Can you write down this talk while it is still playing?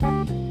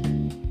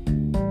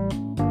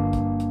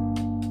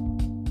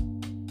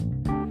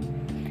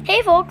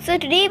Hey folks, so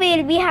today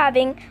we'll be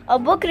having a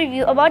book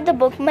review about the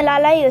book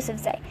Malala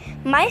Yousafzai,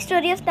 My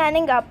Story of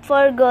Standing Up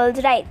for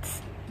Girls'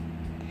 Rights.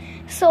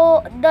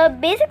 So the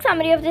basic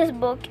summary of this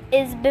book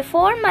is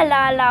before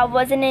Malala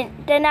was an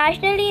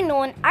internationally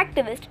known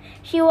activist,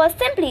 she was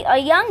simply a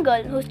young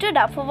girl who stood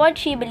up for what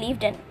she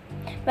believed in.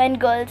 When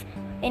girls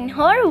in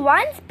her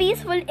once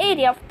peaceful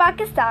area of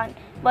Pakistan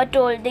were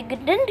told they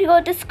didn't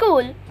go to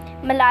school,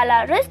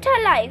 Malala risked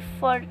her life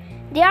for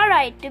their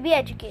right to be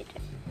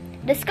educated.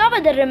 Discover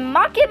the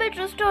remarkable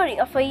true story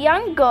of a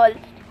young girl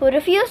who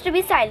refused to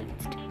be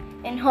silenced.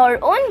 In her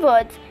own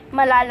words,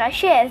 Malala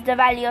shares the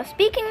value of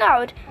speaking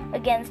out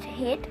against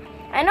hate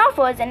and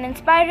offers an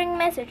inspiring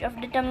message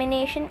of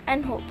determination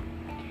and hope.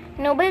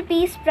 Nobel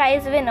Peace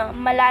Prize winner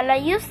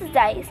Malala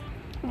Yousafzai's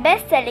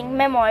best-selling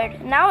memoir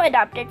now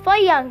adapted for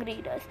young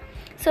readers.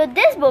 So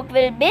this book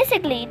will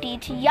basically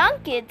teach young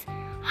kids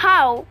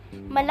how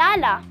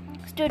Malala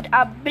stood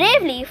up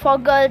bravely for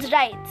girls'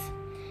 rights.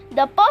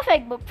 The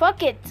perfect book for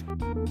kids.